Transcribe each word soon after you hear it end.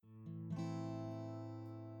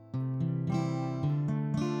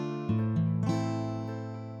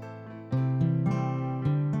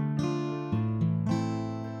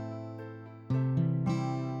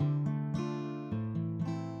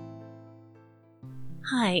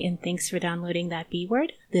Hi, and thanks for downloading that B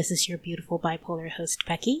word. This is your beautiful bipolar host,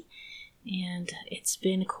 Becky, and it's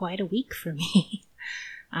been quite a week for me.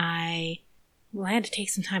 I had to take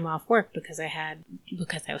some time off work because I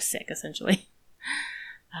was sick, essentially.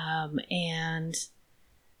 And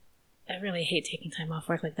I really hate taking time off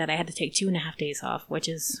work like that. I had to take 2.5 days off, which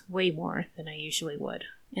is way more than I usually would.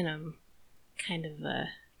 And I'm kind of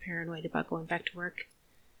paranoid about going back to work.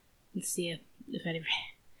 Let's see if any.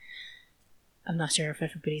 I'm not sure if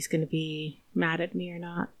everybody's going to be mad at me or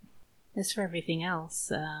not. As for everything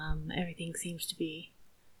else, everything seems to be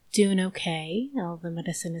doing okay. All the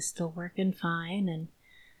medicine is still working fine,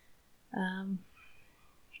 and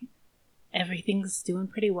everything's doing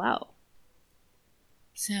pretty well.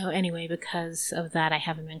 So anyway, because of that, I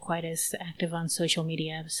haven't been quite as active on social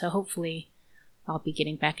media, so hopefully I'll be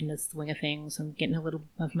getting back into the swing of things. I'm getting a little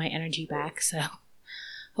of my energy back, so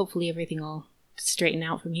hopefully everything will straighten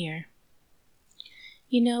out from here.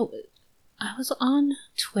 You know, I was on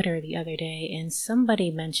Twitter the other day and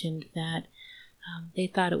somebody mentioned that they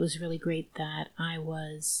thought it was really great that I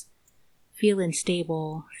was feeling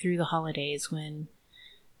stable through the holidays, when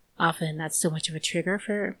often that's so much of a trigger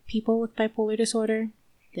for people with bipolar disorder.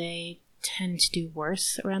 They tend to do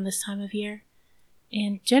worse around this time of year.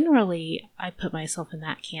 And generally, I put myself in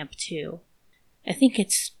that camp too. I think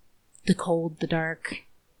it's the cold, the dark,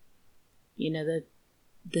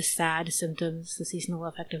 the sad symptoms, the seasonal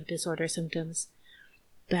affective disorder symptoms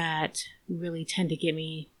that really tend to get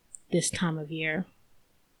me this time of year.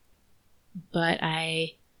 But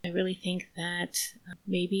I really think that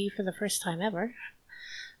maybe for the first time ever,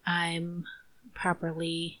 I'm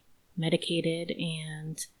properly medicated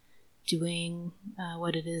and doing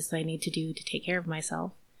what it is I need to do to take care of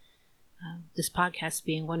myself. This podcast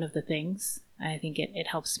being one of the things. I think it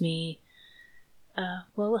helps me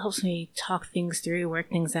it helps me talk things through, work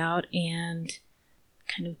things out, and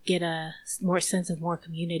kind of get a more sense of more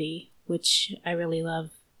community, which I really love.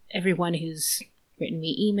 Everyone who's written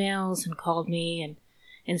me emails and called me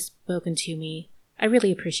and spoken to me, I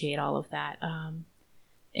really appreciate all of that.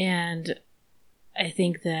 And I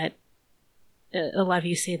think that a lot of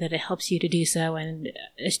you say that it helps you to do so, and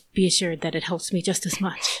be assured that it helps me just as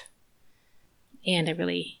much. And I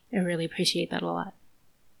really appreciate that a lot.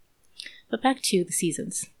 But back to the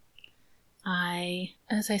seasons.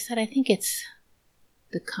 As I said, I think it's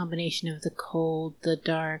the combination of the cold, the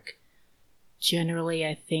dark. Generally,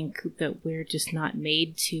 I think that we're just not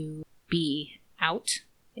made to be out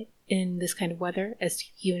in this kind of weather as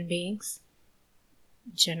human beings.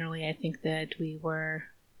 Generally, I think that we were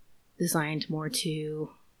designed more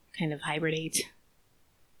to kind of hibernate.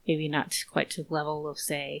 Maybe not quite to the level of,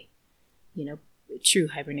 say, true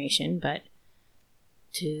hibernation, but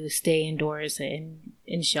to stay indoors and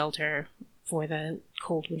in shelter for the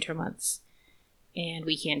cold winter months. And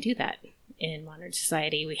we can't do that in modern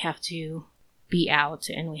society. We have to be out,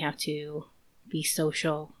 and we have to be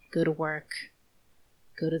social, go to work,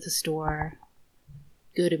 go to the store,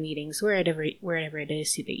 go to meetings, wherever it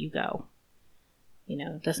is that you go.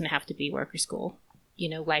 It doesn't have to be work or school.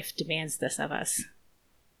 Life demands this of us.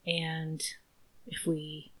 And if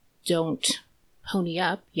we don't pony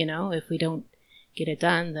up, if we don't get it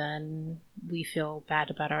done, then we feel bad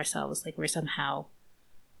about ourselves, like we're somehow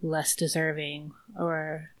less deserving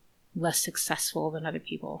or less successful than other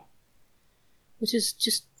people, which is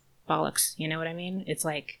just bollocks. You know what I mean? It's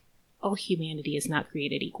like all humanity is not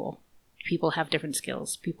created equal. People have different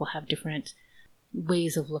skills. People have different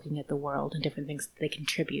ways of looking at the world and different things that they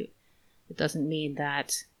contribute. It doesn't mean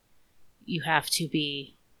that you have to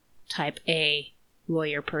be type A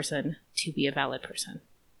lawyer person to be a valid person.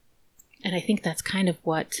 And I think that's kind of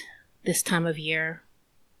what this time of year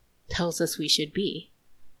tells us we should be,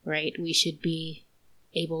 right? We should be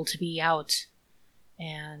able to be out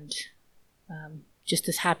and just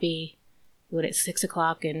as happy when it's 6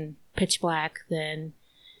 o'clock and pitch black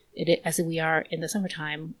as we are in the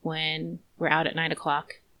summertime when we're out at 9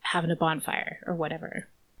 o'clock having a bonfire or whatever.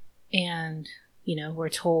 And, we're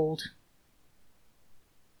told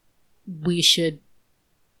we should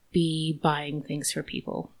be buying things for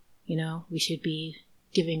people. We should be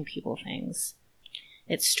giving people things.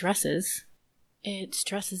 It stresses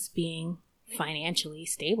being financially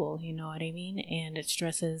stable, you know what I mean? And it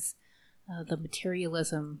stresses the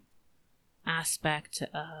materialism aspect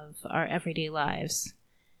of our everyday lives.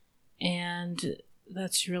 And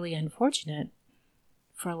that's really unfortunate.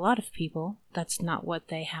 For a lot of people, that's not what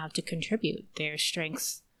they have to contribute. Their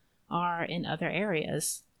strengths are in other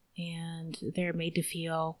areas, and they're made to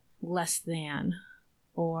feel less than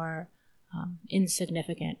or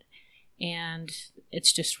insignificant, and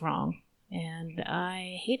it's just wrong, and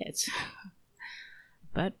I hate it.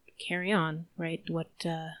 but carry on, right? What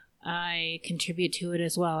I contribute to it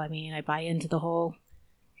as well. I mean, I buy into the whole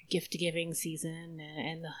gift giving season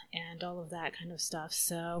and all of that kind of stuff.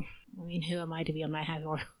 So, I mean, who am I to be on my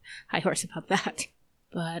high horse about that?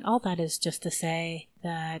 But all that is just to say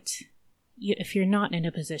that if you're not in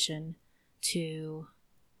a position to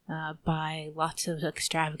buy lots of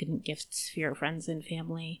extravagant gifts for your friends and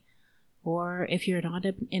family, or if you're not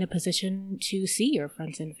in a position to see your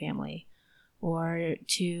friends and family, or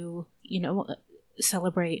to,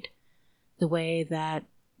 celebrate the way that,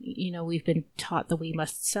 we've been taught that we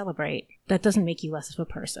must celebrate, that doesn't make you less of a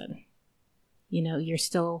person. You're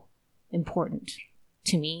still important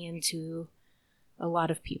to me and to a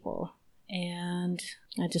lot of people. And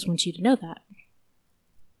I just want you to know that.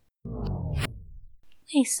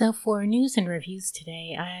 Okay, so for news and reviews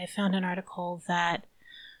today, I found an article that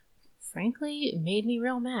frankly made me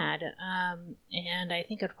real mad. And I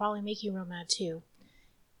think it'd probably make you real mad too.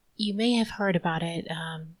 You may have heard about it.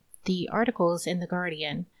 The article's in The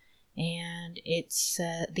Guardian, and it's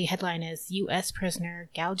the headline is U.S. prisoner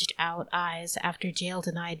gouged out eyes after jail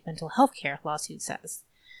denied mental health care, lawsuit says.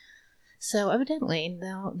 So evidently,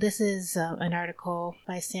 now this is an article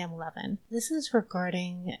by Sam Levin. This is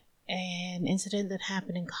regarding an incident that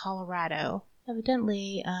happened in Colorado.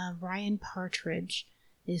 Evidently, Ryan Partridge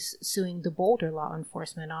is suing the Boulder Law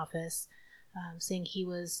Enforcement Office, saying he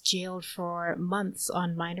was jailed for months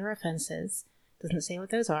on minor offenses, doesn't say what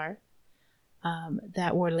those are,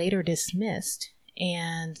 that were later dismissed.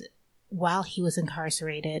 And while he was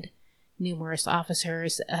incarcerated, numerous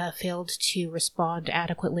officers failed to respond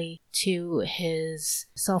adequately to his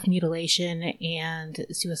self-mutilation and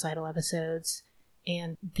suicidal episodes.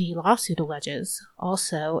 And the lawsuit alleges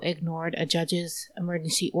also ignored a judge's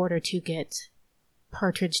emergency order to get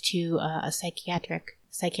Partridge to a psychiatric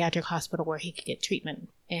hospital where he could get treatment,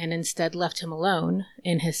 and instead left him alone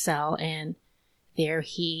in his cell, and there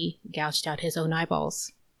he gouged out his own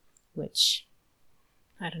eyeballs, which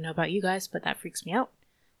I don't know about you guys, but that freaks me out.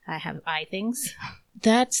 I have eye things.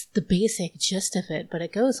 That's the basic gist of it, but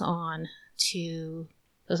it goes on to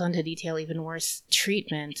detail even worse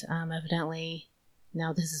treatment. Evidently,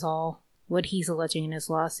 now this is all what he's alleging in his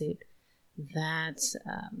lawsuit, that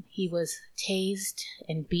he was tased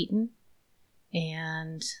and beaten,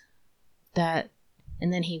 and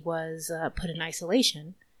then he was put in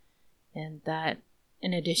isolation, and that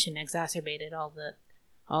in addition exacerbated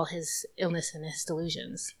all his illness and his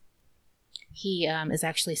delusions. He is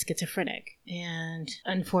actually schizophrenic, and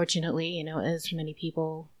unfortunately, as many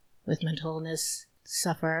people with mental illness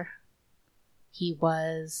suffer, he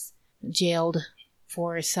was jailed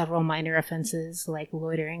for several minor offenses like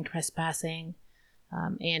loitering, trespassing,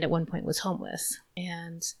 and at one point was homeless.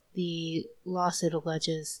 And the lawsuit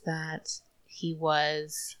alleges that he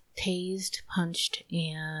was tased, punched,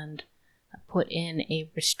 and put in a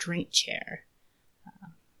restraint chair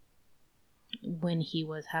when he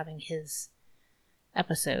was having his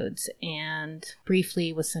episodes, and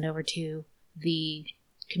briefly was sent over to the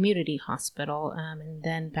community hospital and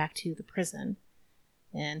then back to the prison.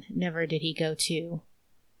 And never did he go to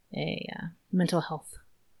a mental health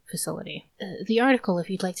facility. The article, if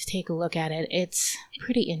you'd like to take a look at it, it's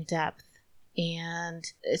pretty in-depth, and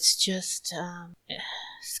it's just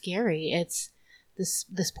scary. It's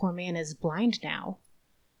this poor man is blind now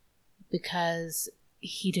because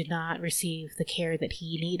he did not receive the care that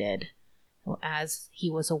he needed as he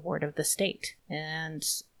was a ward of the state. And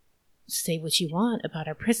say what you want about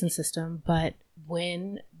our prison system, but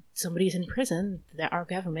when somebody's in prison, our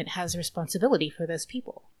government has responsibility for those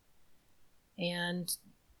people. And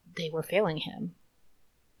they were failing him.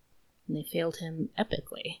 And they failed him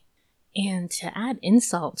epically. And to add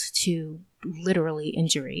insult to literally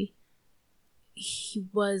injury,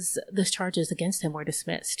 those charges against him were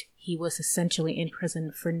dismissed. He was essentially in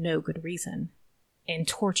prison for no good reason and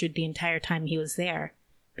tortured the entire time he was there,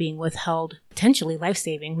 being withheld potentially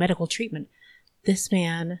life-saving medical treatment. This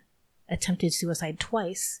man attempted suicide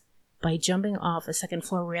twice by jumping off a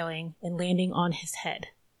second-floor railing and landing on his head.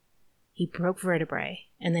 He broke vertebrae,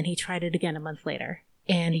 and then he tried it again a month later.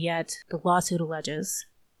 And yet, the lawsuit alleges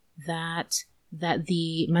that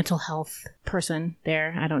the mental health person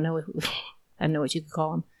there, I don't know what you could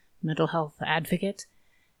call him, mental health advocate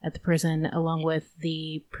at the prison, along with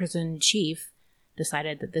the prison chief,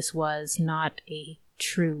 decided that this was not a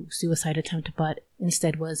true suicide attempt, but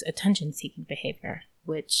instead was attention-seeking behavior,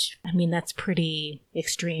 which, I mean, that's pretty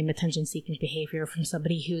extreme attention-seeking behavior from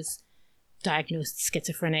somebody who's diagnosed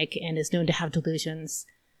schizophrenic and is known to have delusions.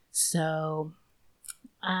 So,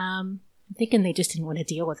 I'm thinking they just didn't want to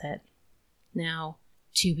deal with it. Now,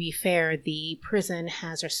 to be fair, the prison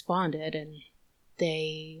has responded, and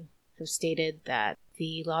They have stated that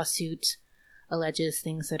the lawsuit alleges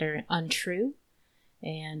things that are untrue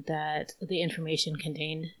and that the information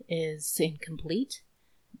contained is incomplete,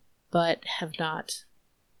 but have not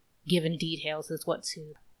given details as what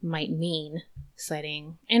to might mean,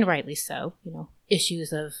 citing, and rightly so,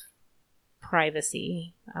 issues of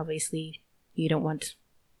privacy. Obviously, you don't want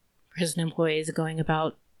prison employees going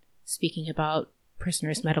about speaking about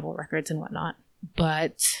prisoners' medical records and whatnot.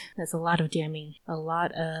 But there's a lot of damning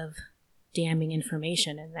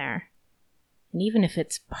information in there. And even if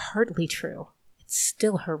it's partly true, it's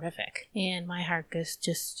still horrific. And my heart goes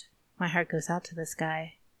out to this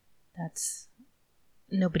guy.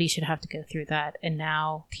 Nobody should have to go through that. And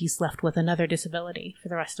now he's left with another disability for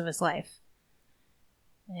the rest of his life.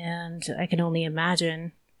 And I can only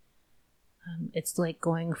imagine it's like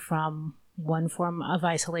going from one form of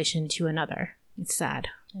isolation to another. It's sad,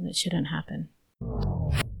 and it shouldn't happen.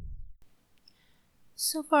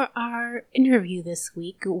 So for our interview this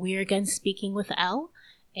week, we're again speaking with Elle,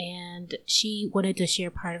 and she wanted to share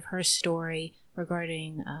part of her story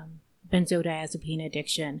regarding benzodiazepine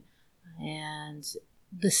addiction and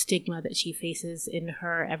the stigma that she faces in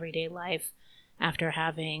her everyday life after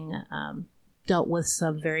having dealt with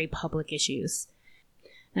some very public issues.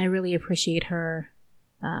 And I really appreciate her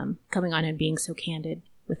coming on and being so candid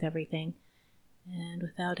with everything. And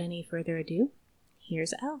without any further ado,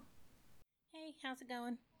 here's Elle. Hey, how's it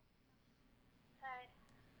going? Hi,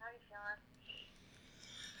 how are you feeling?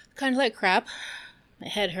 Kind of like crap. My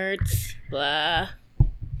head hurts, blah.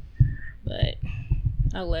 But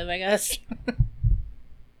I'll live, I guess. Did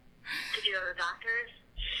you go to the doctors?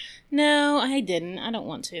 No, I didn't. I don't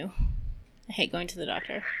want to. I hate going to the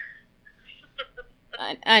doctor.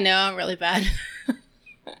 I know, I'm really bad.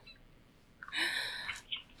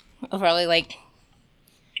 I'll probably,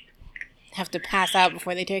 have to pass out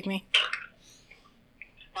before they take me.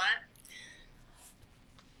 What?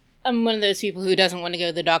 I'm one of those people who doesn't want to go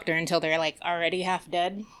to the doctor until they're, already half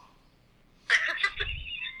dead.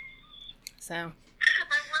 So. I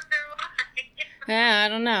wonder why. Yeah, I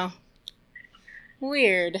don't know.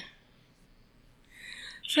 Weird.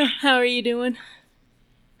 So, how are you doing?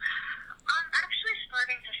 I'm actually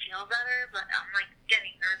starting to feel better, but I'm,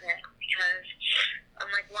 getting nervous because I'm,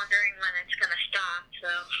 wondering when it's going to stop, so.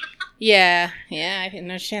 Yeah, I can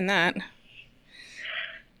understand that. I'm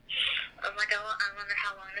I wonder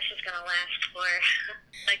how long this is going to last for.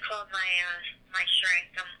 I called my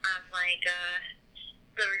shrink. I'm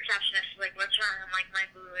the receptionist is what's wrong? I'm my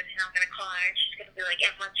mood, and I'm going to call her, and she's going to be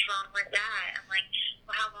and what's wrong with that? I'm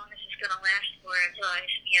well, how long is this going to last for until I,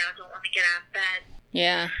 don't want to get out of bed?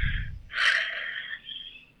 Yeah.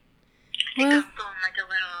 I think I'm feeling a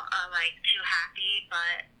little, too happy,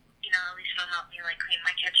 but, at least it'll help me, clean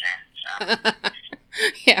my kitchen, so.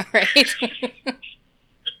 Yeah, right.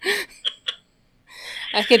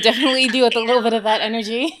 I could definitely do with a little bit of that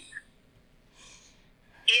energy.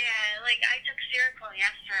 Yeah, I took Seroquel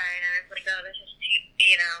yesterday, and I was oh, this is too,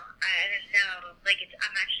 I didn't know,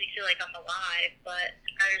 I'm actually feel I'm alive, but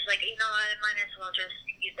I was what, I might as well just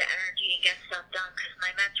use the energy and get stuff done, because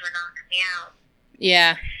my meds were knocking me out.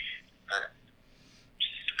 Yeah. But,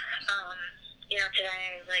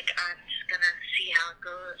 today, I'm just gonna see how it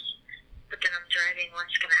goes, but then I'm dreading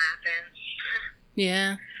what's gonna happen.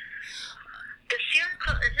 Yeah. Is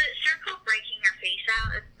it Seroquel breaking your face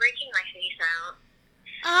out? It's breaking my face out.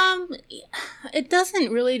 It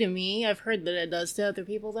doesn't really to me. I've heard that it does to other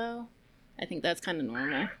people, though. I think that's kind of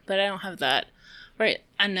normal, but I don't have that. Right,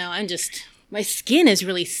 I know, my skin is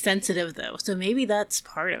really sensitive, though, so maybe that's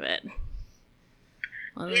part of it.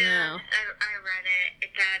 I don't know. I read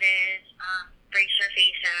it. That is, breaks your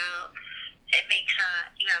face out. It makes,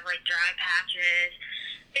 you have, dry patches.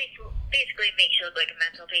 Basically makes you look like a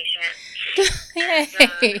mental patient. Yay!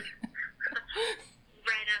 And,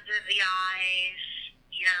 right under the eyes,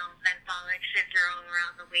 metabolic syndrome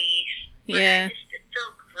around the waist. Yeah. It's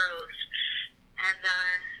still gross. And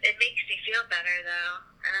it makes me feel better, though.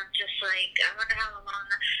 And I'm just I wonder how long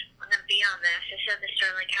I'm going to be on this. I said this to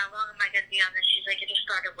her, how long am I going to be on this? She's I just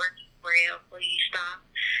started working for you. Will you stop?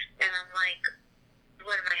 And I'm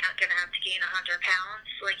what am I going to have to gain 100 pounds?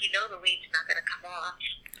 The weight's not going to come off.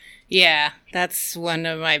 Yeah, that's one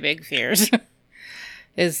of my big fears.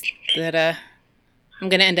 Is that I'm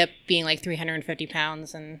going to end up being 350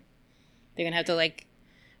 pounds, and they're going to have to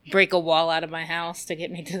break a wall out of my house to get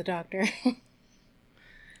me to the doctor.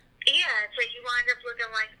 Yeah, it's you wind up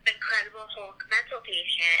looking like an incredible Hulk mental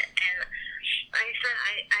patient. And like I said,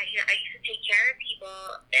 I used to take care of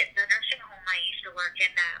people in the nursing home I used to work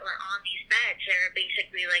in that were on these meds. They were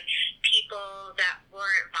basically people that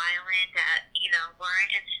weren't violent, that,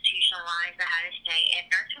 weren't institutionalized, that had a everything in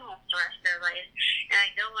nursing homes the rest of their life. And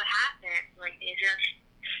I know what happens. Like,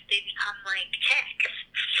 they become like ticks.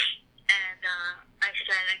 And I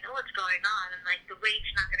said, I know what's going on. I'm like, the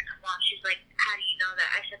weight's not going to come off. She's like, how do you know that?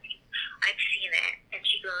 I said, I've seen it. And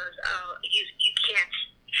she goes, oh, you can't.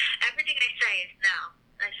 Everything I say is no.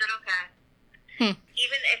 I said, okay.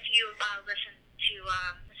 Even if you listen to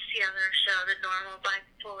the other show, The Normal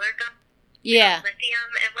Bipolar Guy, yeah,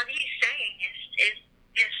 lithium, and what he's saying is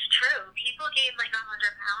true. People gain like 100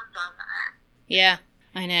 pounds on that. yeah,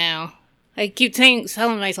 I know. I keep telling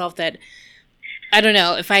myself that, I don't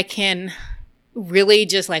know, if I can really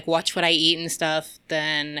just like watch what I eat and stuff,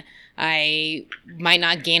 then I might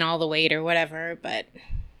not gain all the weight or whatever, but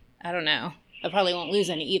I don't know. I probably won't lose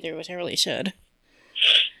any either, which I really should.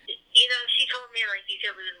 You know, she told me, like, you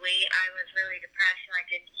could lose weight. I was really depressed and I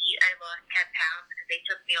didn't eat. I lost 10 pounds because they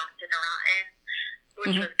took me off the Neurontin,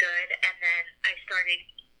 which was good. And then I started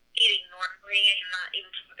eating normally and not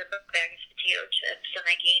even some of the bags of potato chips, and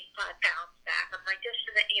I gained 5 pounds back. I'm like, this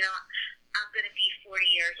isn't, you know, I'm going to be 40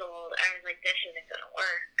 years old. I was like, this isn't going to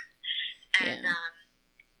work. And,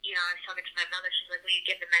 you know, I was talking to my mother. She's like, will you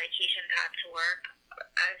give the medication time to work?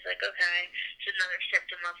 I was like, okay. It's another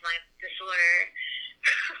symptom of my disorder.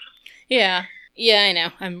 Yeah, I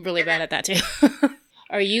know. I'm really bad at that too.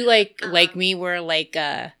 Are you like me, where like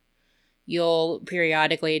you'll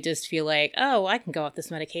periodically just feel like, oh, I can go off this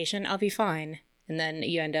medication, I'll be fine, and then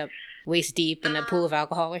you end up waist deep in a pool of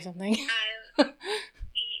alcohol or something? You know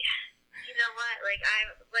what?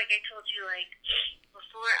 Like I told you, like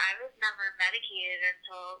before, I was never medicated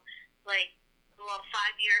until like 5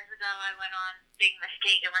 years ago. I went on big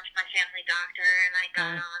mistake. I went to my family doctor and I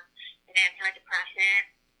got on an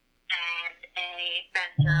antidepressant and a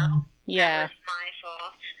benzo. Yeah. That was my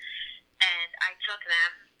fault. And I took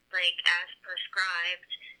them, like, as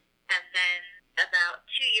prescribed. And then about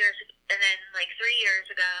 2 years, and then, like, 3 years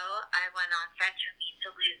ago, I went on fentanyl to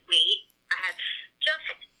lose weight. I had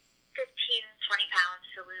just 15, 20 pounds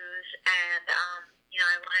to lose. And, you know,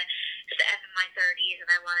 I wanted to the end of my 30s, and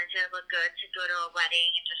I wanted to look good to go to a wedding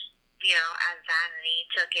and just, you know, as vanity,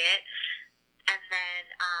 took it. And then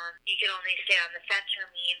you could only stay on the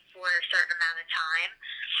phentermine for a certain amount of time.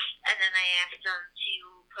 And then I asked them to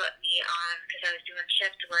put me on, because I was doing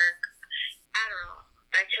shift work, Adderall.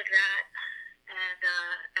 I took that and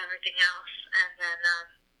everything else. And then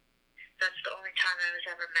that's the only time I was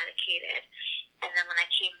ever medicated. And then when I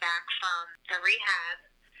came back from the rehab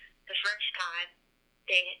the first time,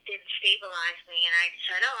 they didn't stabilize me. And I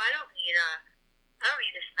said, oh, I don't need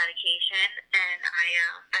this medication, and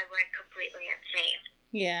I went completely insane.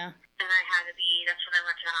 Yeah. And I had to be, that's when I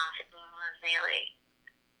went to the hospital, and they, like,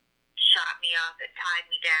 shot me up and tied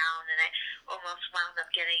me down, and I almost wound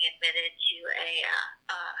up getting admitted to a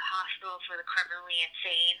hospital for the criminally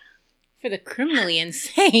insane. For the criminally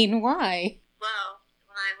insane? Why? Well,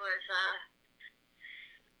 when I was,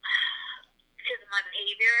 because of my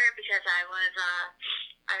behavior, because I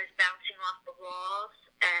was bouncing off the walls,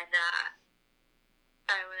 and,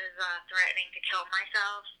 I was threatening to kill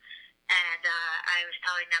myself, and I was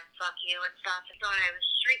telling them fuck you and stuff. I thought I was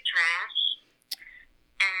street trash,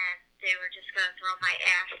 and they were just going to throw my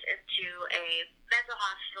ass into a mental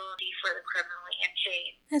hospital for the criminally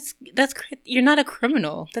insane. That's you're not a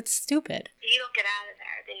criminal. That's stupid. You don't get out of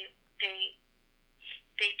there. They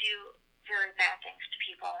do really bad things to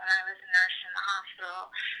people. When I was a nurse in the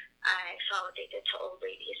hospital, I saw what they did to old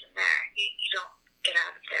ladies in there. You don't get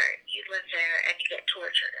out of there. You live there and you get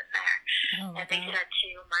tortured in there. Oh, and they said to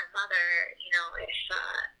my mother, you know,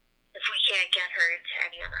 if we can't get her into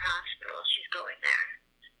any other hospital, she's going there.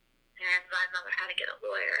 And my mother had to get a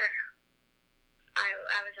lawyer.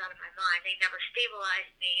 I was out of my mind. They never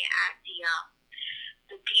stabilized me at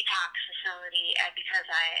the detox facility, and because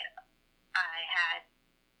I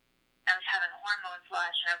was having a hormone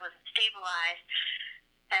flush and I wasn't stabilized.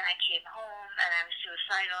 And I came home and I was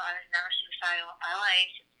suicidal. I was never suicidal in my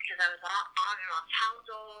life because I was on and off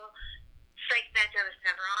Haldol, psych meds I was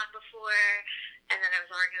never on before. And then I was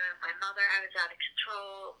arguing with my mother. I was out of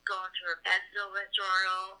control, going through a benzo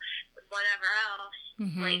withdrawal, and whatever else,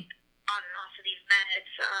 like on and off of these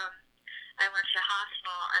meds. I went to the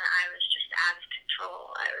hospital and I was just out of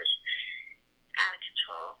control. I was out of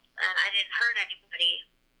control. And I didn't hurt anybody,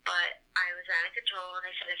 but I was out of control, and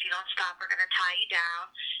they said, if you don't stop, we're going to tie you down,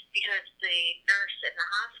 because the nurse in the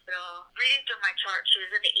hospital, reading through my chart, she was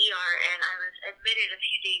in the ER, and I was admitted a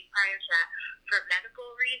few days prior to that for medical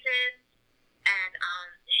reasons, and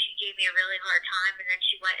she gave me a really hard time, and then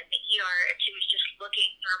she went in the ER, and she was just looking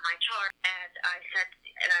through my chart, and I said,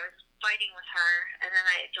 and I was fighting with her, and then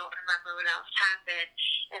I don't remember what else happened,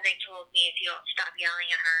 And they told me, if you don't stop yelling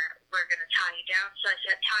at her, we're going to tie you down. So I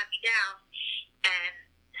said, tie me down. And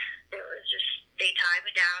it was just, they tied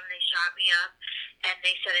me down, they shot me up, and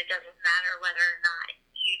they said it doesn't matter whether or not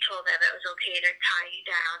you told them it was okay to tie you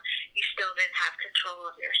down, you still didn't have control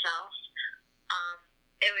of yourself.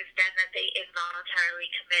 It was then that they involuntarily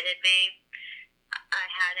committed me. I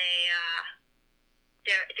had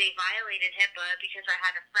they violated HIPAA because I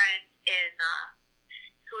had a friend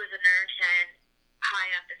who was a nurse and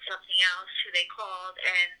high up in something else who they called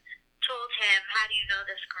and told him, how do you know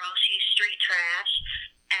this girl? She's street trash.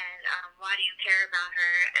 And why do you care about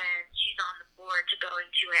her? And she's on the board to go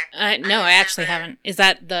into it. No, I actually haven't. Is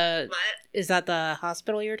that the What? Is that the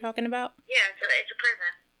hospital you're talking about? Yeah, it's a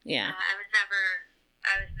prison. Yeah. I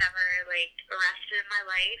was never like arrested in my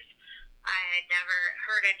life. I had never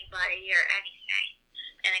hurt anybody or anything,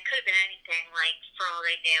 and it could have been anything. Like, for all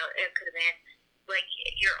they knew, it could have been like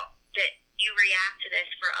that you react to this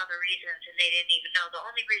for other reasons, and they didn't even know. The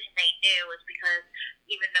only reason they knew was because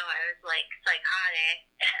even though I was like psychotic,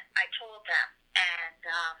 I told them, and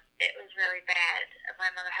it was really bad. My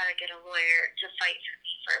mother had to get a lawyer to fight for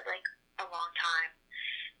me for like a long time,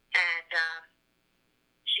 and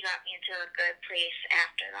she got me into a good place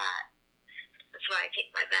after that. That's why I take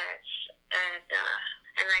my meds, and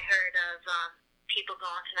I heard of people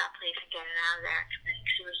going to that place and getting out of there and committing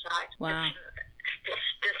suicide. Wow.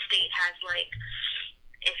 The state has, like,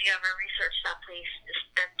 if you ever research that place is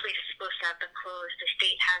supposed to have been closed. The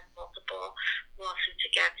state has multiple lawsuits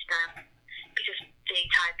against them because they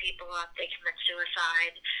tie people up, they commit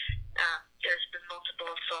suicide. There's been multiple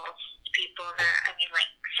assaults to people in there. I mean, like,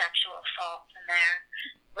 sexual assaults in there.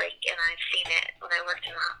 Like, and I've seen it when I worked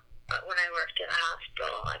in a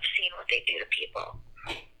hospital. I've seen what they do to people.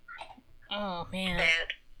 Oh, man. Bad.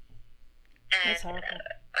 And That's awful.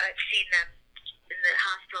 I've seen them in the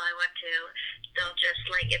hospital I went to. They'll just,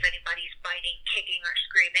 like, if anybody's biting, kicking, or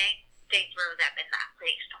screaming, they throw them in that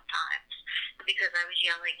place sometimes. And because I was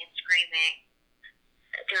yelling and screaming,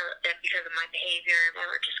 then because of my behavior, they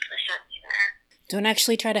were just going to shut me there. Don't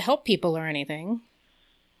actually try to help people or anything.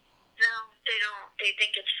 No, they don't. They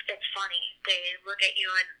think it's funny. They look at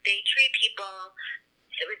you and they treat people,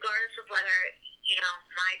 regardless of whether,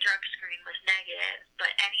 my drug screen was negative,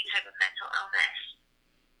 but any type of mental illness,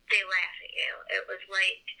 they laugh at you. It was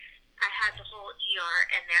like I had the whole ER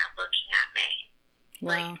in there looking at me.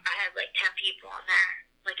 Wow. Like, I had like 10 people in there.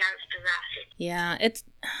 Like, I was possessed. Yeah,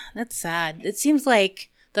 that's sad. It seems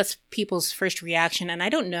like that's people's first reaction, and I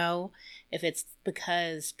don't know if it's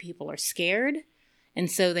because people are scared,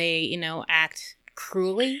 and so they, act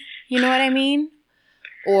cruelly, you know what I mean?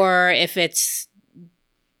 Or if it's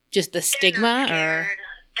just the stigma, or...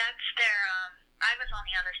 That's their, I was on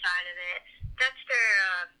the other side of it. That's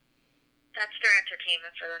their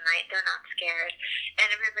entertainment for the night. They're not scared.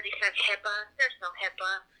 And everybody says HIPAA. There's no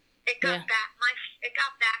HIPAA. It got back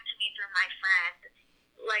to me through my friend,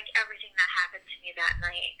 like everything that happened to me that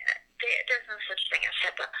night. There's no such thing as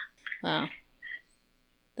HIPAA. Wow.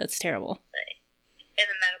 That's terrible. In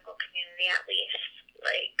the medical community, at least.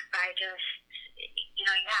 Like, I just, you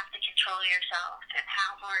have to control yourself. And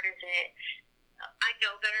how hard is it? I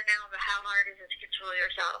know better now, but how hard is it to control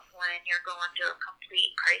yourself when you're going through a complete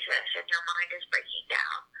crisis and your mind is breaking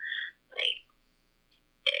down? Like,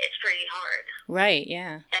 it's pretty hard. Right,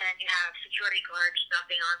 yeah. And you have security guards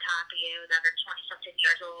jumping on top of you that are 20-something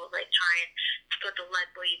years old, like, trying to put the lead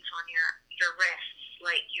weights on your wrists,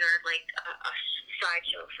 like you're, like, a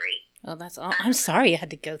sideshow freak. Oh, that's all. I'm sorry you had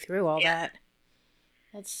to go through all that.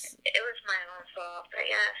 It was my own fault, I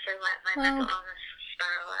guess. I let my mental illness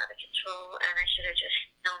spiral out of control, and I should have just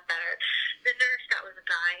known better. The nurse that was a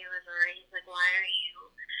guy, he was alright. He's like, why are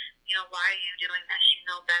you doing this? You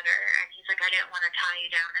know better. And he's like, I didn't want to tie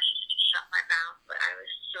you down. I should have just shut my mouth, but I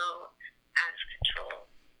was so out of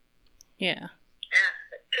control. Yeah. Yeah,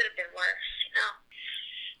 it could have been worse,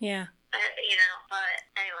 Yeah. But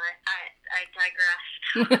anyway, I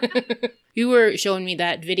digressed. You were showing me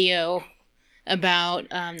that video about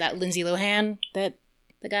that Lindsay Lohan, the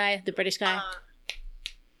British guy.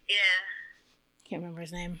 Yeah. Can't remember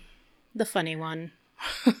his name. The funny one.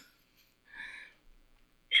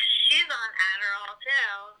 She's on Adderall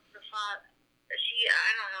too.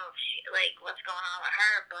 I don't know if what's going on with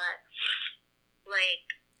her, but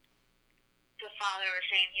the father was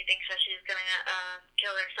saying he thinks that she's gonna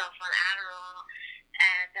kill herself on Adderall,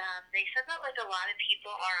 and they said that a lot of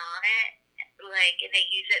people are on it, and they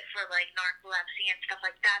use it for narcolepsy and stuff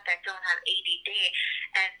like that don't have ADD,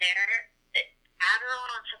 and they're Adderall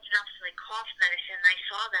and something else cough medicine. I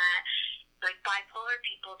saw that bipolar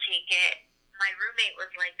people take it, my roommate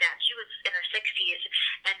was like that. She was in her 60s,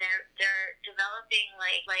 and they're developing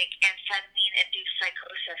like amphetamine-induced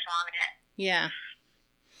psychosis on it. Yeah.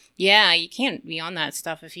 Yeah, you can't be on that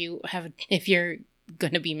stuff if you're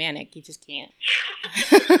gonna be manic. You just can't.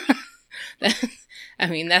 I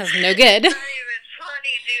mean, that's no good. It's not even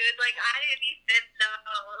funny, dude. Like, I didn't even know.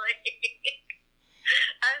 Like,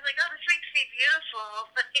 I was like, oh, this makes me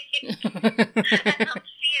beautiful. And I'm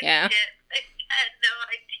seeing shit. Like, I had no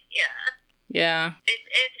idea. Yeah.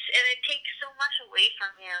 It takes so much away from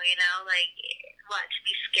you, you know? Like, what, to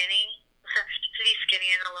be skinny? To be skinny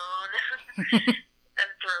and alone.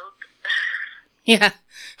 And broke. Yeah.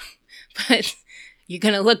 But you're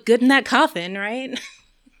gonna look good in that coffin, right?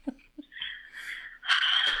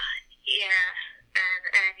 Yeah.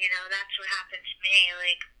 And you know, that's what happened to me.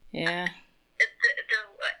 Like, yeah. I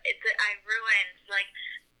ruined, like...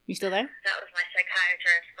 You still there? That was my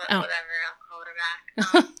psychiatrist, but whatever, I'll call her back.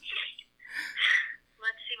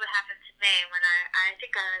 Let's see what happened to me when I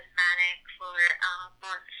think I was manic for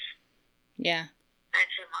months. Yeah. I'd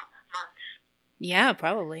say months. Yeah,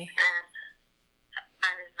 probably. And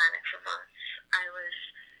I was manic for months. And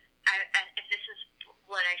this is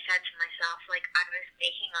what I said to myself, like, I was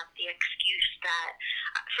making up the excuse that,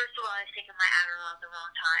 first of all, I was taking my Adderall at the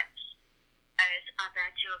wrong times. I was up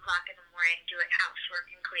at 2 o'clock in the morning doing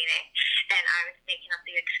housework and cleaning, and I was making up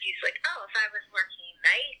the excuse, like, oh, if I was working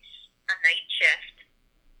a night shift,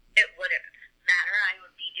 it wouldn't matter. I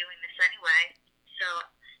would be doing this anyway. So,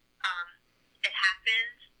 it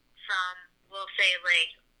happened from, we'll say,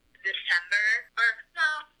 like, December, or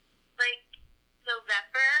no, like,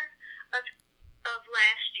 November of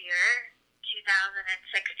last year, 2016,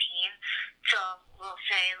 so we'll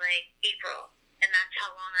say, like, April, and that's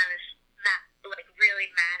how long I was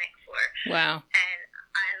really manic for. Wow. And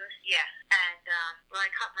I was, well,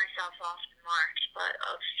 I cut myself off in March, but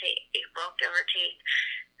I'll say April, give or take.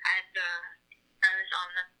 And I was on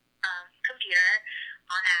the computer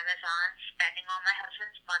on Amazon, spending all my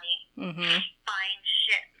husband's money, buying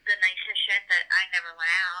shit, the nicest shit that I never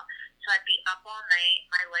went out. So I'd be up all night,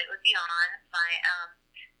 my light would be on, my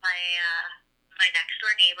next door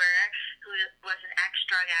neighbor, who was an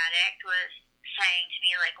ex-drug addict, was saying to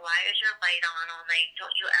me, like, why is your light on all night?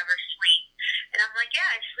 Don't you ever sleep? And I'm like, yeah,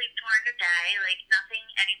 I sleep during the day. Like, nothing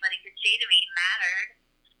anybody could say to me mattered.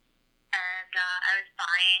 And I was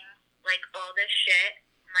buying, like, all this shit.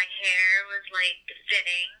 My hair was, like,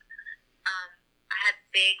 thinning. I had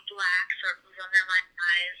big black circles under my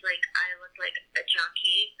eyes. Like, I looked like a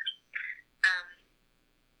junkie. I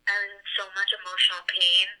was in so much emotional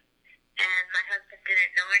pain. And my husband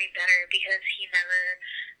didn't know any better because he never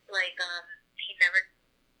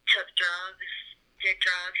took drugs, did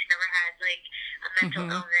drugs. He never had, like, a mental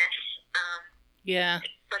illness. Yeah.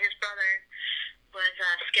 But his brother was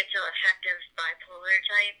schizoaffective bipolar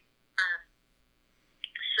type.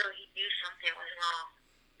 So he knew something was wrong.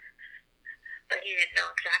 But he didn't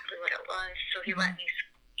know exactly what it was. So he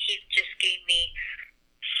just gave me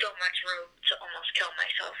so much room to almost kill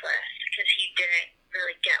myself with because he didn't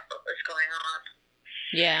really get what was going on.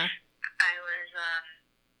 Yeah. I was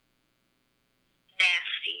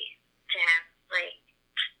nasty to him. Like,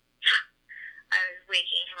 I was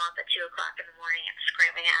waking him up at 2 o'clock in the morning and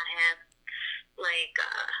screaming at him. Like,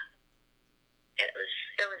 it was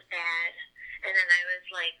bad. And then I was,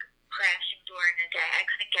 like, crashing during the day. I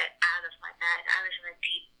couldn't get out of my bed. I was in a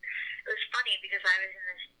deep... It was funny because I was in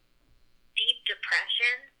this deep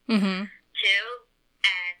depression, too.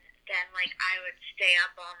 And then, like, I would stay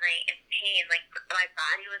up all night in pain. Like, my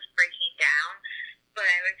body was breaking down, but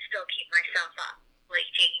I would still keep myself up, like,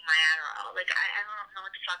 taking my Adderall. Like, I don't know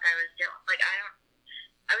what the fuck I was doing. Like, I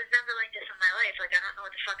was never like this in my life. Like, I don't know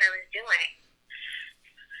what the fuck I was doing.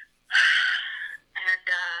 And,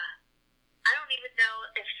 I don't even know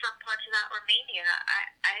if some parts of that were mania.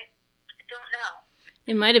 I don't know.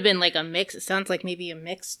 It might have been like a mix. It sounds like maybe a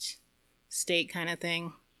mixed state kind of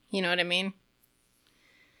thing. You know what I mean?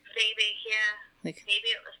 Maybe, yeah. Like, maybe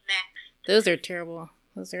it was mixed. Those are terrible.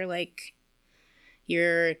 Those are like,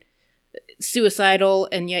 you're suicidal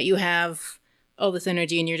and yet you have all this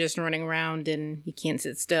energy and you're just running around and you can't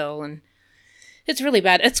sit still. And it's really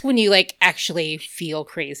bad. It's when you like actually feel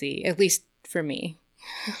crazy, at least for me.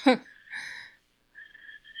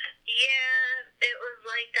 Yeah, it was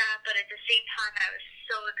like that, but at the same time, I was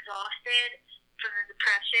so exhausted from the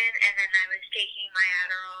depression, and then I was taking my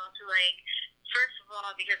Adderall to, like, first of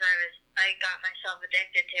all, because I got myself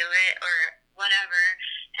addicted to it, or whatever,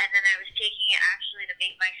 and then I was taking it actually to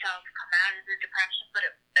make myself come out of the depression, but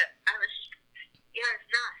I was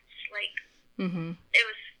nuts, like, it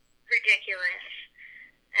was ridiculous,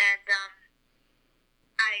 and,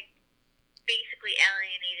 I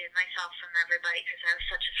isolated myself from everybody because I was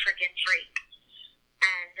such a freaking freak.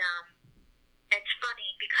 And it's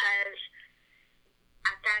funny because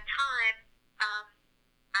at that time,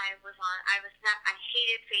 I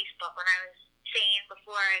hated Facebook. When I was saying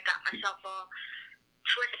before I got myself all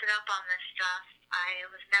twisted up on this stuff, I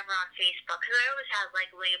was never on Facebook because I always had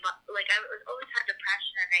always had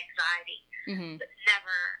depression and anxiety, but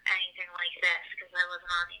never anything like this because I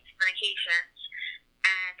wasn't on these medications.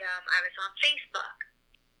 And I was on Facebook.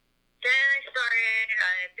 Then I started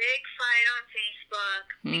a big fight on Facebook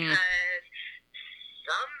because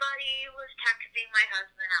somebody was texting my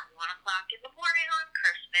husband at 1 o'clock in the morning on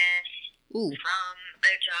Christmas from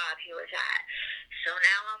a job he was at. So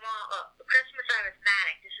now I'm all Christmas I was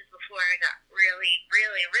manic. This is before I got really,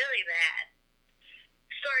 really, really bad.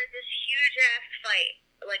 Started this huge ass fight.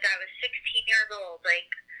 Like I was 16 years old. Like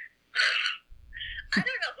I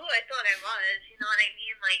don't know who I thought I was. You know what I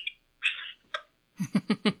mean? Like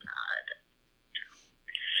God.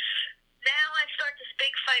 Now I start this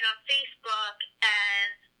big fight on Facebook,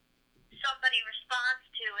 and somebody responds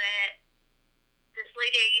to it. This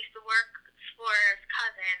lady I used to work for, his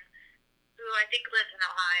cousin, who I think lives in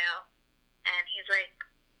Ohio, and he's like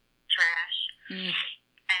trash.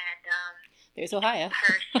 And there's Ohio.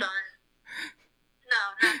 Her son. No,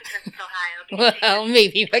 not because it's Ohio. Well,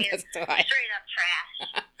 maybe because it's Ohio. Straight up trash.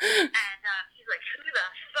 And he's like, "Who the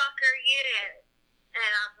fuck are you?"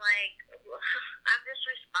 And I'm like, I'm just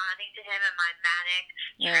responding to him in my manic,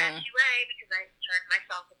 trashy way because I turned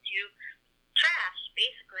myself into trash,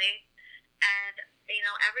 basically. And, you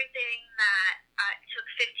know, everything that took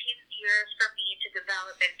 15 years for me to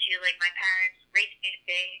develop into, like my parents raised me to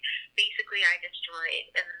be, basically I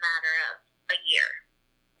destroyed in a matter of a year.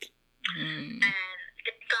 And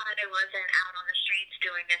thank God I wasn't out on the streets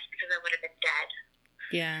doing this because I would have been dead.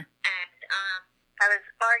 Yeah. And I was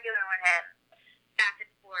arguing with him back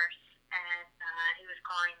and forth, and he was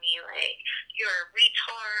calling me like, "You're a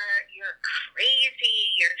retard, you're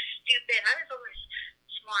crazy, you're stupid." I was always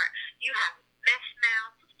smart. "You have meth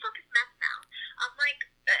mouth." What the fuck is meth mouth? I'm like,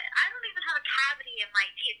 I don't even have a cavity in my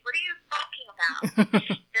teeth. What are you talking about?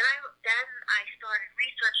 Then I started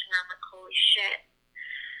researching. I'm like, holy shit.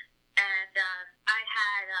 And I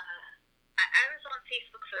was on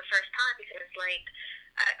Facebook for the first time because like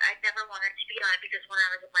I never wanted to be on it because when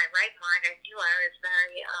I was in my right mind, I knew I was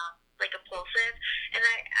very like impulsive, and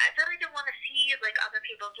I really didn't want to see like other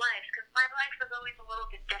people's lives because my life was always a little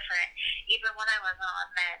bit different, even when I wasn't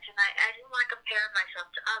on meds, and I didn't want to compare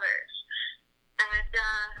myself to others. And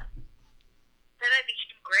then I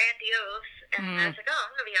became grandiose, and I was like, oh,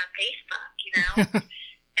 I'm gonna be on Facebook, you know.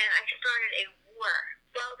 And I started a war.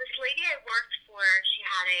 Well, this lady I worked for, she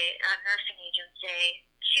had a nursing agency.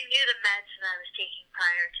 She knew the meds that I was taking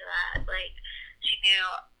prior to that. Like, she knew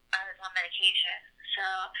I was on medication. So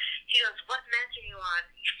he goes, "What meds are you on?"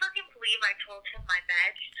 You fucking believe I told him my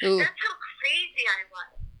meds? Ooh. That's how crazy I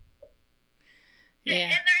was. Yeah.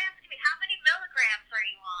 And they're asking me, "How many milligrams are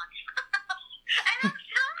you on?" And I'm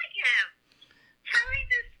telling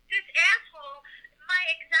this asshole my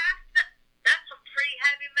exact, that's some pretty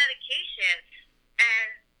heavy medication. And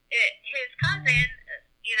his cousin,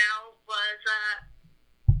 you know, was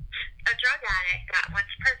a drug addict that went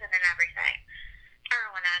to prison and everything,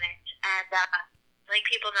 heroin addict, and like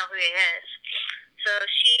people know who he is. So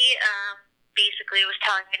she basically was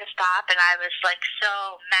telling me to stop, and I was like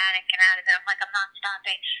so manic and out of it. I'm like, I'm not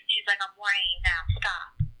stopping. She's like, I'm warning you now,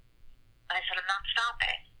 stop. I said, I'm not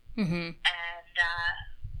stopping. And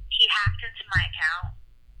he hacked into my account,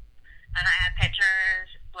 and I had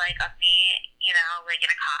pictures like of me, you know, like in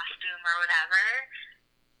a costume or whatever.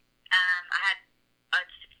 I had a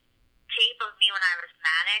tape of me when I was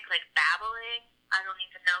manic, like babbling. I don't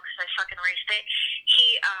even know because I fucking erased it.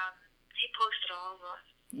 He posted all of them.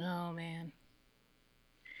 Oh man.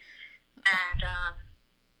 And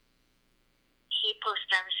he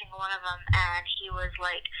posted every single one of them, and he was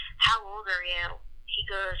like, "How old are you?" He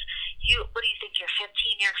goes, "What do you think? You're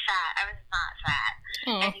 15. You're fat." I was not fat.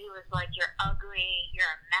 Aww. And he was like, "You're ugly. You're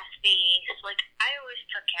a mess face." Like, I always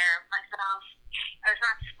took care of myself. I was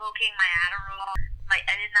not smoking my Adderall. Like,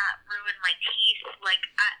 I did not ruin my teeth. Like,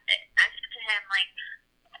 I said to him, like,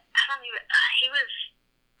 he was,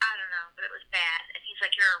 I don't know, but it was bad. And he's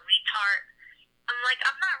like, "You're a retard." I'm like,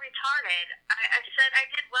 I'm not retarded. I said I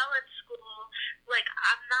did well in school. Like,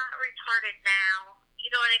 I'm not retarded now. You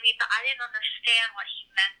know what I mean? But I didn't understand what he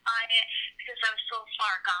meant by it because I was so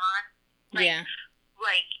far gone. Like, yeah.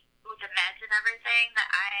 Like, with the meds and everything, that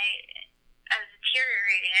I was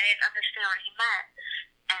deteriorating. I didn't understand what he meant.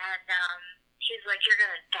 And he's like, "You're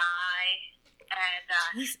going to die." and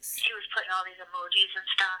Jesus. he was putting all these emojis and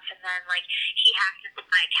stuff, and then, like, he hacked into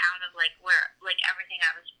my account of, like, where, like, everything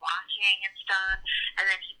I was watching and stuff, and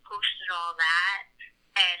then he posted all that,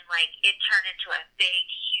 and, like, it turned into a big,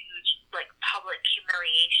 huge, like, public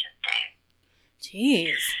humiliation thing.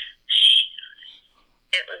 Jeez.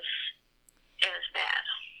 It was bad.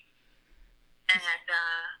 And,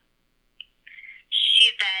 she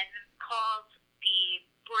then called the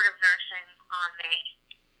Board of Nursing on me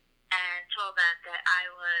and told them that I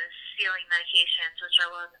was stealing medications, which I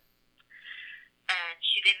wasn't. And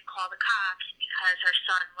she didn't call the cops because her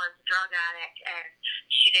son was a drug addict and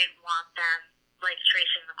she didn't want them, like,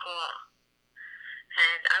 tracing the call.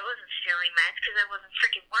 And I wasn't stealing meds because I wasn't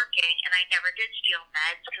freaking working, and I never did steal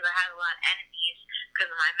meds because I had a lot of enemies because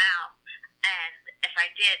of my mouth. And if I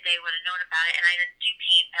did, they would have known about it, and I didn't do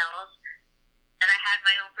pain pills. And I had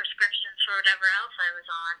my own prescriptions for whatever else I was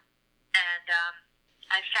on. And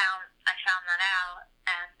I found that out,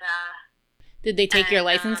 and did they take your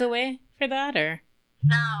license away for that, or?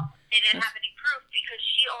 No, they didn't have any proof because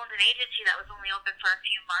she owned an agency that was only open for a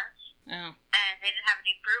few months. Oh. And they didn't have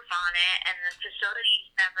any proof on it, and the facilities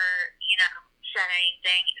never, said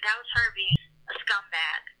anything. That was her being a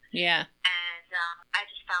scumbag. Yeah. And I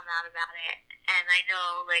just found out about it, and I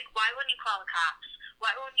know, like, why wouldn't you call the cops?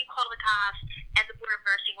 Why wouldn't you call the cops and the Board of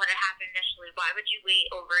Nursing when it happened initially? Why would you wait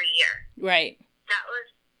over a year? Right. That was,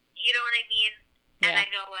 you know what I mean? And Yeah. I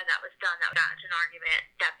know when that was done, that got into an argument,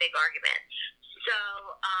 that big argument. So,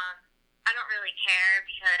 I don't really care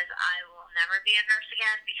because I will never be a nurse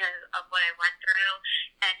again because of what I went through,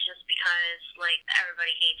 and just because, like,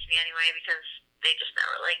 everybody hates me anyway because they just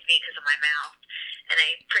never liked me because of my mouth. And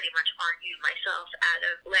I pretty much argued myself out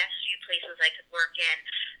of last few places I could work in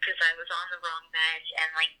because I was on the wrong meds, and,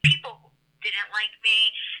 like, people didn't like me,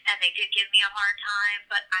 and they did give me a hard time,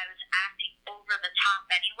 but I was acting over the top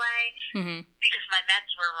anyway because my meds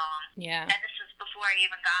were wrong. Yeah. And this was before I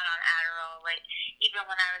even got on Adderall, like, even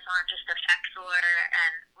when I was on just Effexor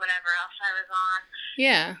and whatever else I was on.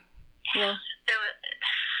 Yeah. Well, it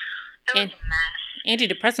was a mess.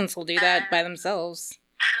 Antidepressants will do that by themselves.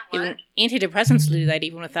 What? Antidepressants will do that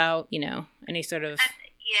even without, any sort of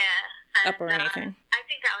up or anything. I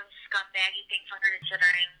think that was a scumbaggy thing for her,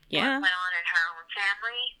 considering what went on in her own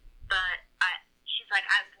family. But she's like,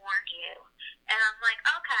 I warned you. And I'm like,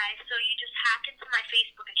 okay, so you just hack into my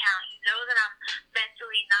Facebook account. You know that I'm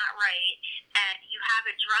mentally not right, and you have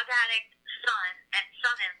a drug addict son and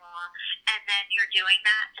son-in-law, and then you're doing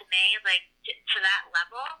that to me, like, to that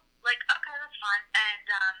level? Like, okay, that's fine. And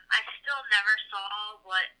I still never saw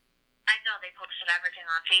what... I know they posted everything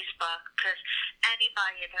on Facebook, because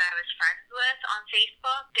anybody that I was friends with on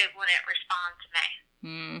Facebook, they wouldn't respond to me.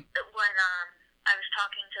 When I was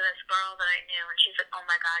talking to this girl that I knew, and she's like, oh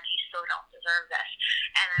my God, you so don't deserve this.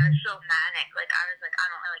 And I was so manic. Like, I was like, I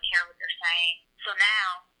don't really care what they're saying. So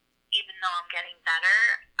now, even though I'm getting better,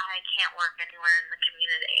 I can't work anywhere in the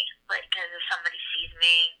community. Like, because if somebody sees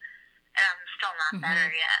me, and I'm still not better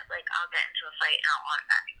yet, like, I'll get into a fight and I'll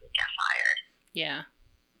automatically get fired. Yeah.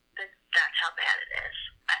 That's how bad it is.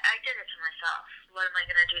 I did it to myself. What am I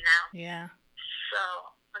going to do now? Yeah. So,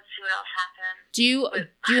 let's see what else happens. Do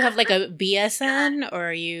you have, like, a BSN,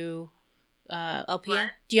 or are you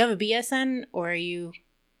LPN? What? Do you have a BSN, or are you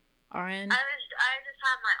RN? I just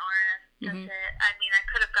have my RN. That's it. I mean, I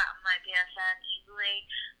could have gotten my BSN easily,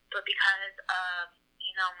 but because of,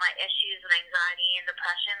 my issues and anxiety and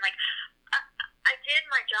depression, like, I did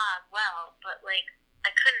my job well, but, like, I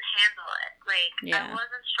couldn't handle it. Like, I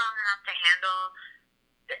wasn't strong enough to handle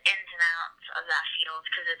the ins and outs of that field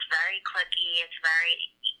because it's very cliquey. It's very,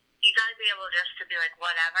 you gotta be able just to be like,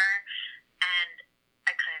 whatever. And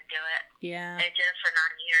I couldn't do it. Yeah. I did it for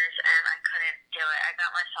 9 years and I couldn't do it. I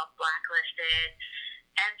got myself blacklisted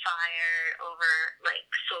and fired over, like,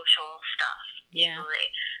 social stuff. Yeah. Easily.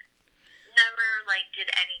 Never, like, did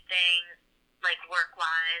anything, like,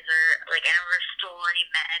 work-wise, or, like, I never stole any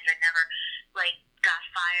meds. I never, like, got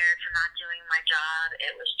fired for not doing my job.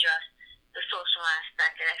 It was just the social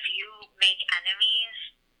aspect. And if you make enemies,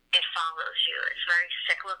 it follows you. It's very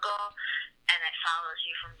cyclical, and it follows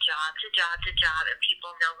you from job to job to job, and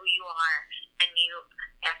people know who you are, and you,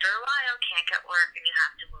 after a while, can't get work, and you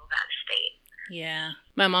have to move out of state. Yeah.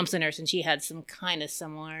 My mom's a nurse, and she had some kind of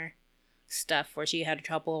similar stuff where she had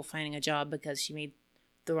trouble finding a job because she made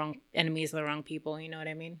the wrong enemies, the wrong people, you know what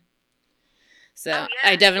I mean? So,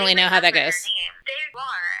 I definitely know how that goes. They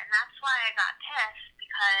were, and that's why I got pissed,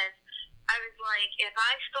 because I was like, if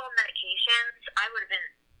I stole medications, I would have been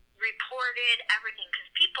reported, everything, because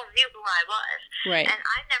people knew who I was. Right. And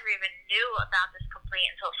I never even knew about this complaint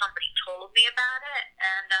until somebody told me about it.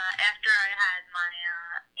 And after I had my,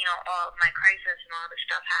 all of my crisis and all this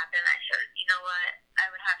stuff happened, I said, you know what,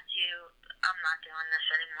 I'm not doing this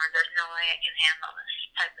anymore. There's no way I can handle this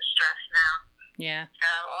type of stress now. Yeah. So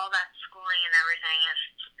all that schooling and everything is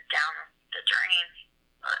down the drain.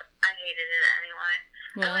 But I hated it anyway.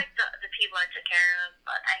 Well, I liked the people I took care of,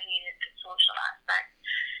 but I hated the social aspect.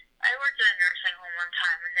 I worked in a nursing home one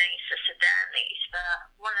time, and they used to sit there, and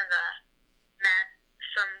one of the men,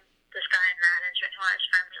 this guy in management who I was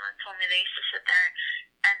friendly with, told me they used to sit there,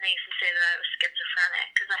 and they used to say that I was schizophrenic,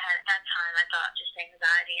 because at that time, I thought just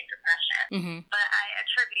anxiety and depression. mm-hmm. But I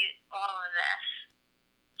attribute all of this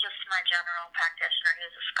just to my general practitioner. He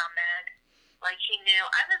was a scumbag. Like, he knew.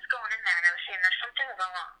 I was going in there, and I was saying, there's something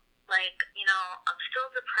wrong. Like, I'm still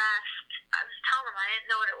depressed. I was telling them I didn't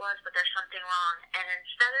know what it was, but there's something wrong. And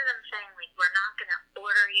instead of them saying, like, we're not going to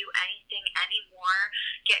order you anything anymore,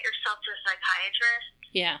 get yourself to a psychiatrist.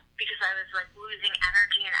 Yeah. Because I was, like, losing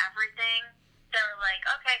energy and everything. They were like,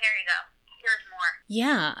 okay, here you go. Here's more.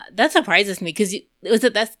 Yeah, that surprises me, because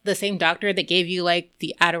that's the same doctor that gave you, like,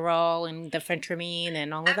 the Adderall and the phentermine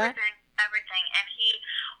and all of that? Everything. And he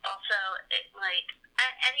also,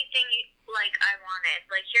 anything I wanted,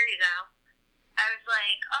 like, here you go. I was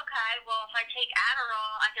like, okay, well, if I take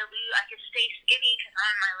Adderall, I could stay skinny because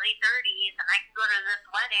I'm in my late 30s, and I can go to this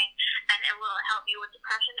wedding, and it will help you with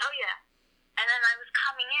depression. Oh, yeah. And then I was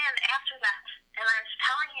coming in after that, and I was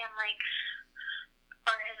telling him, like,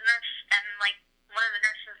 or his nurse, and, like, one of the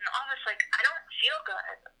nurses in the office, like, I don't feel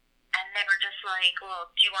good. And they were just like,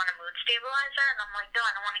 well, do you want a mood stabilizer? And I'm like, no,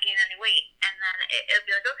 I don't want to gain any weight. And then it'd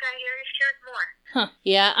be like, okay, here's more. Huh.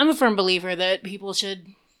 Yeah, I'm a firm believer that people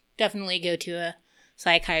should definitely go to a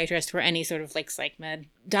psychiatrist for any sort of, like, psych med.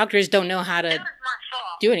 Doctors don't know how to It was my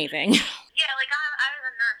fault. do anything. Yeah, like, I was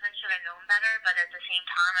a nurse. I should have known better. But at the same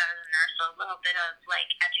time, I was a nurse, so a little bit of, like,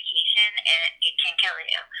 education, it can kill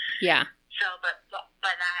you. Yeah. So, but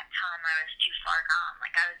by that time, I was too far gone.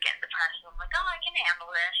 Like, I was getting depressed. I'm like, oh, I can handle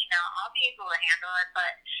this. I'll be able to handle it.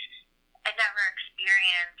 But I never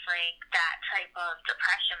experienced, like, that type of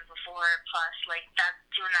depression before. Plus, like,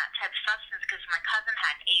 doing that type of substance, because my cousin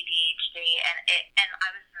had ADHD, and I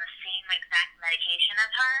was on the same exact medication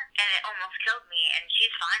as her, and it almost killed me. And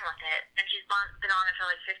she's fine with it. And she's been on it for,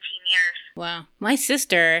 like, 15 years. Wow. My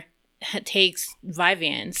sister takes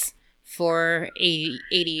Vyvanse for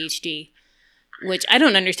ADHD, which I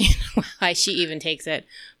don't understand why she even takes it,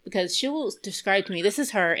 because she will describe to me, this is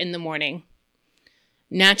her in the morning,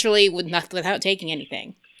 naturally without taking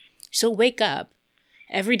anything. She'll wake up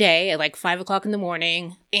every day at like 5 o'clock in the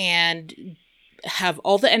morning and have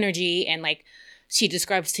all the energy, and like she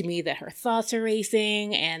describes to me that her thoughts are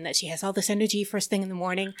racing and that she has all this energy first thing in the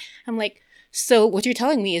morning. I'm like, so what you're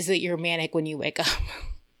telling me is that you're manic when you wake up?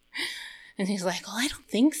 And she's like, well, I don't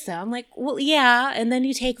think so. I'm like, well, yeah, and then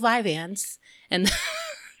you take Vyvanse. And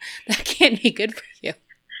that can't be good for you.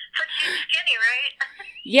 But she's skinny,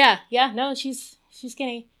 right? Yeah. No, she's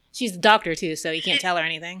skinny. She's a doctor, too, so you can't tell her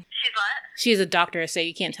anything. She's what? She's a doctor, so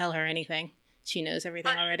you can't tell her anything. She knows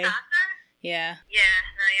everything already. She's a doctor? Yeah. Yeah,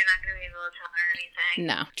 no, you're not going to be able to tell her anything.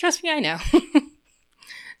 No. Trust me, I know.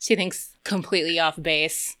 She thinks completely off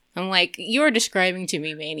base. I'm like, you're describing to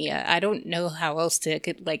me mania. I don't know how else to,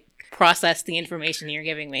 process the information you're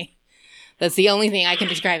giving me. That's the only thing I can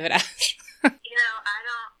describe it as.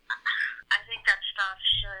 I think that stuff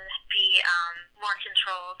should be more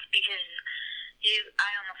controlled, because I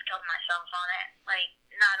almost killed myself on it. Like,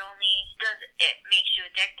 not only does it make you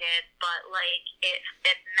addicted, but, like,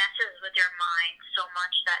 it messes with your mind so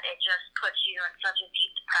much that it just puts you in such a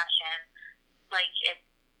deep depression. Like,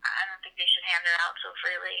 I don't think they should hand it out so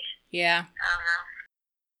freely. Yeah. I don't know.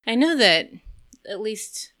 I know that at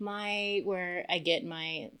least where I get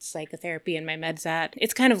my psychotherapy and my meds at,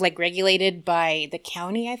 it's kind of like regulated by the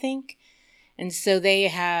county, I think. And so they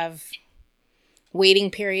have waiting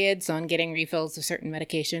periods on getting refills of certain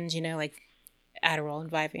medications, like Adderall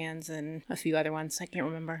and Vyvanse and a few other ones. I can't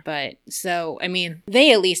remember. But so, I mean,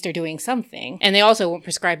 they at least are doing something. And they also won't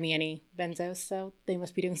prescribe me any benzos, so they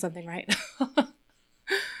must be doing something right.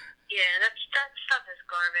 Yeah, that stuff is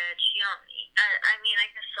garbage. You don't need. I mean, I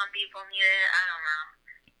guess some people need it. I don't know.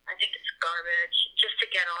 I think it's garbage. Just to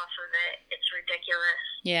get off of it, it's ridiculous.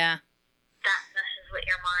 Yeah. That messes with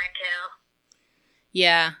your mind too.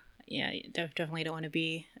 Yeah, you definitely don't want to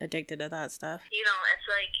be addicted to that stuff. It's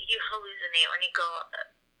like you hallucinate when you go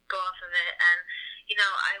off of it. And,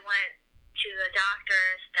 I went to the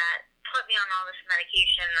doctors that put me on all this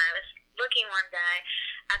medication, and I was looking one day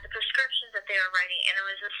at the prescriptions that they were writing, and it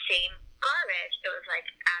was the same garbage. It was like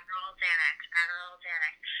Adderall, Xanax.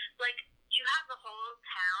 Like, do you have the whole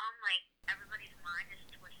town, like, everybody's mind is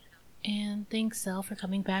twisted up? And thanks, Elle, for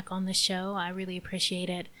coming back on the show. I really appreciate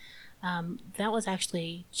it. That was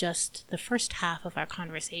actually just the first half of our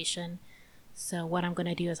conversation. So what I'm going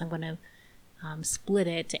to do is I'm going to split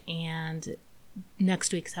it, and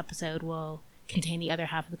next week's episode will contain the other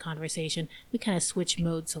half of the conversation. We kind of switch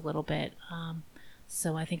modes a little bit,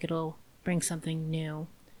 so I think it'll bring something new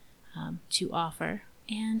to offer.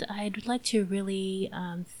 And I'd like to really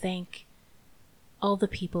thank all the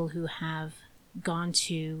people who have gone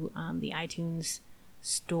to the iTunes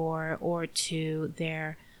store or to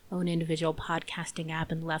their own individual podcasting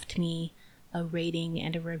app and left me a rating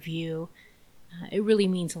and a review. It really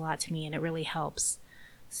means a lot to me, and it really helps.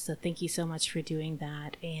 So thank you so much for doing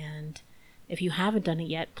that. And if you haven't done it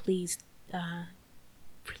yet, please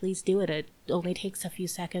do it. It only takes a few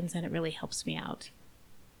seconds, and it really helps me out.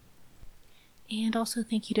 And also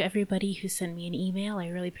thank you to everybody who sent me an email. I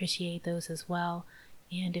really appreciate those as well.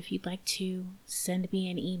 And if you'd like to send me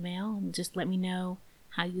an email and just let me know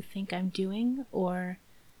how you think I'm doing, or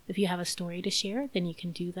if you have a story to share, then you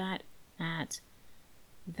can do that at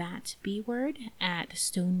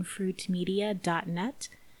thatbword@stonefruitmedia.net.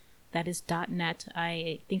 That is .net.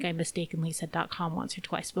 I think I mistakenly said .com once or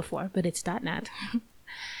twice before, but it's .net.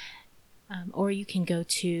 Or you can go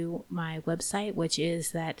to my website, which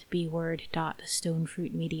is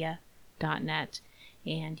thatbword.stonefruitmedia.net,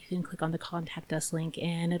 and you can click on the Contact Us link,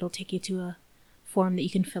 and it'll take you to a form that you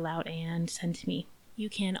can fill out and send to me. You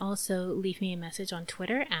can also leave me a message on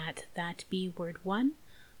Twitter at thatbword1,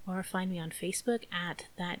 or find me on Facebook at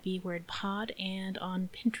thatbwordpod, and on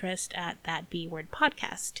Pinterest at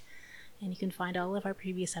thatbwordpodcast. And you can find all of our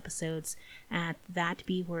previous episodes at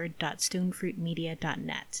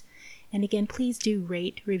thatbword.stonefruitmedia.net. And again, please do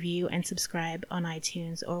rate, review, and subscribe on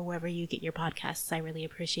iTunes or wherever you get your podcasts. I really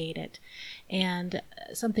appreciate it. And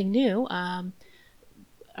something new, our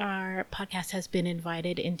podcast has been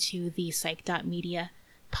invited into the psych.media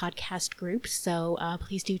podcast group. So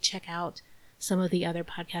please do check out some of the other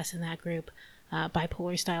podcasts in that group.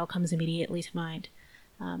 Bipolar Style comes immediately to mind.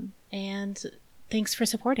 And thanks for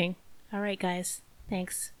supporting. All right, guys.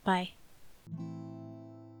 Thanks. Bye.